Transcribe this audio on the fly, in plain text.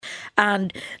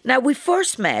And now we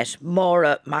first met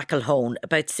Maura McElhone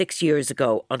about 6 years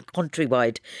ago on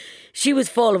Countrywide. She was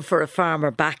falling for a farmer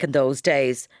back in those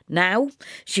days. Now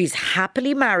she's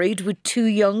happily married with two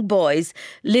young boys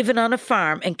living on a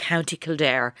farm in County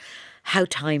Kildare. How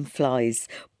time flies.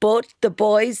 But the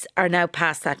boys are now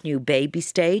past that new baby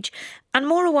stage, and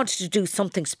Maura wanted to do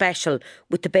something special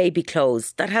with the baby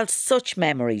clothes that held such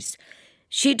memories.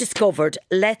 She discovered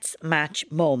Let's Match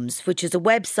Mums, which is a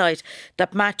website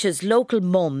that matches local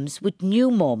mums with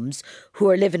new mums who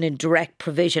are living in direct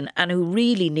provision and who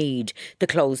really need the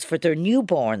clothes for their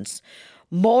newborns.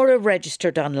 Maura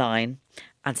registered online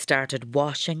and started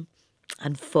washing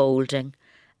and folding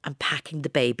and packing the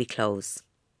baby clothes.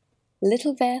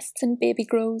 Little vests and baby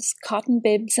grows, cotton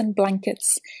bibs and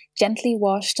blankets, gently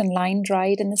washed and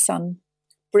line-dried in the sun.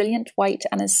 Brilliant white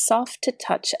and as soft to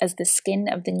touch as the skin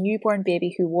of the newborn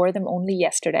baby who wore them only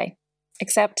yesterday.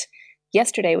 Except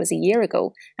yesterday was a year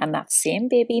ago, and that same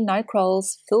baby now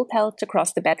crawls full pelt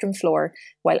across the bedroom floor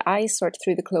while I sort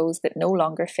through the clothes that no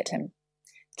longer fit him.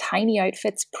 Tiny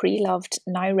outfits pre-loved,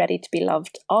 now ready to be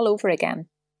loved all over again.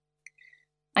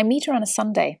 I meet her on a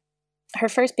Sunday. Her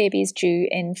first baby is due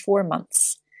in 4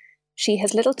 months. She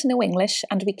has little to no English,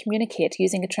 and we communicate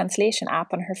using a translation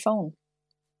app on her phone.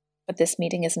 But this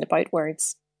meeting isn't about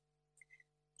words.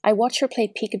 I watch her play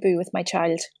peekaboo with my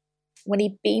child. When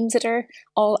he beams at her,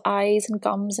 all eyes and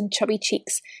gums and chubby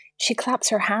cheeks, she claps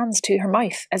her hands to her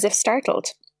mouth as if startled.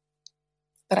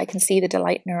 But I can see the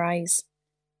delight in her eyes.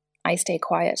 I stay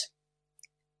quiet.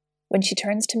 When she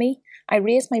turns to me, I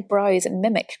raise my brows and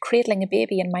mimic cradling a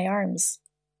baby in my arms.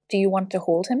 Do you want to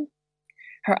hold him?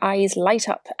 Her eyes light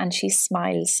up and she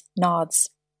smiles, nods.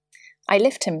 I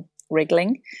lift him,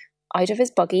 wriggling, out of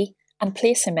his buggy and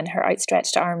place him in her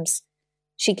outstretched arms.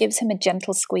 She gives him a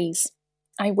gentle squeeze.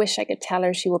 I wish I could tell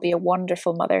her she will be a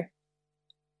wonderful mother.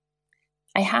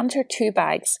 I hand her 2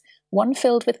 bags, one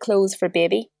filled with clothes for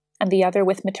baby and the other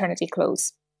with maternity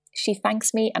clothes. She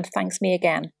thanks me and thanks me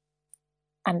again.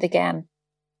 And again.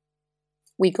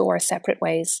 We go our separate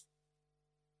ways.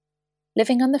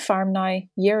 Living on the farm now,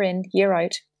 year in, year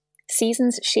out,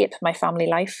 seasons shape my family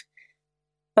life.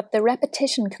 But the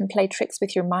repetition can play tricks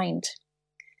with your mind.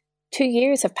 2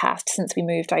 years have passed since we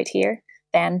moved out here,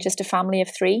 then just a family of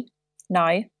 3.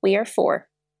 Now we are 4.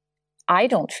 I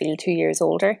don't feel 2 years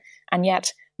older, and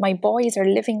yet my boys are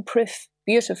living proof,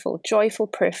 beautiful, joyful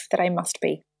proof that I must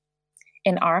be.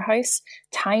 In our house,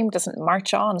 time doesn't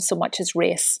march on so much as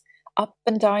race. Up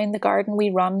and down the garden we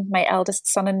run, my eldest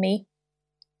son and me.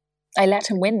 I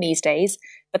let him win these days,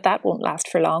 but that won't last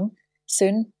for long.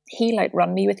 Soon he'll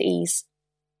outrun me with ease.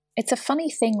 It's a funny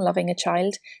thing loving a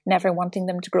child, never wanting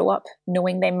them to grow up,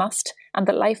 knowing they must, and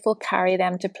that life will carry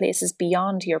them to places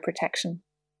beyond your protection.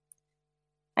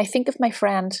 I think of my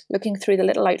friend, looking through the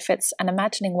little outfits and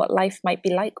imagining what life might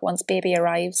be like once baby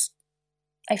arrives.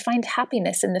 I find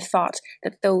happiness in the thought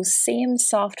that those same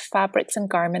soft fabrics and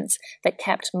garments that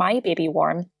kept my baby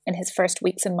warm in his first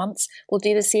weeks and months will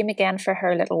do the same again for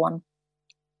her little one.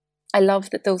 I love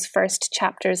that those first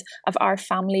chapters of our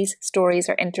family's stories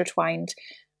are intertwined,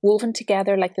 woven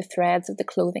together like the threads of the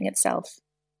clothing itself.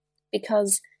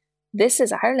 Because this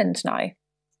is Ireland now,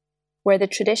 where the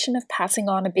tradition of passing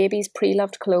on a baby's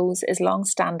pre-loved clothes is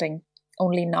long-standing,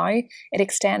 only now it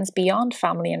extends beyond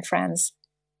family and friends,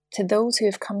 to those who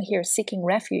have come here seeking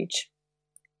refuge.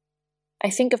 I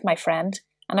think of my friend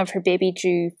and of her baby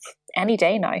due any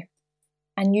day now.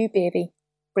 A new baby,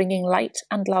 bringing light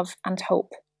and love and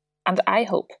hope. And I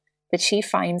hope that she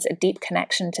finds a deep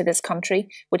connection to this country,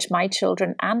 which my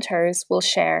children and hers will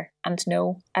share and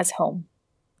know as home.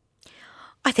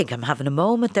 I think I'm having a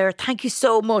moment there. Thank you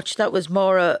so much. That was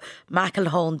Maura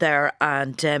McElhone there,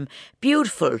 and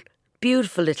beautiful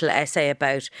little essay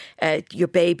about your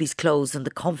baby's clothes and the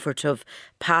comfort of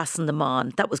passing them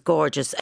on. That was gorgeous.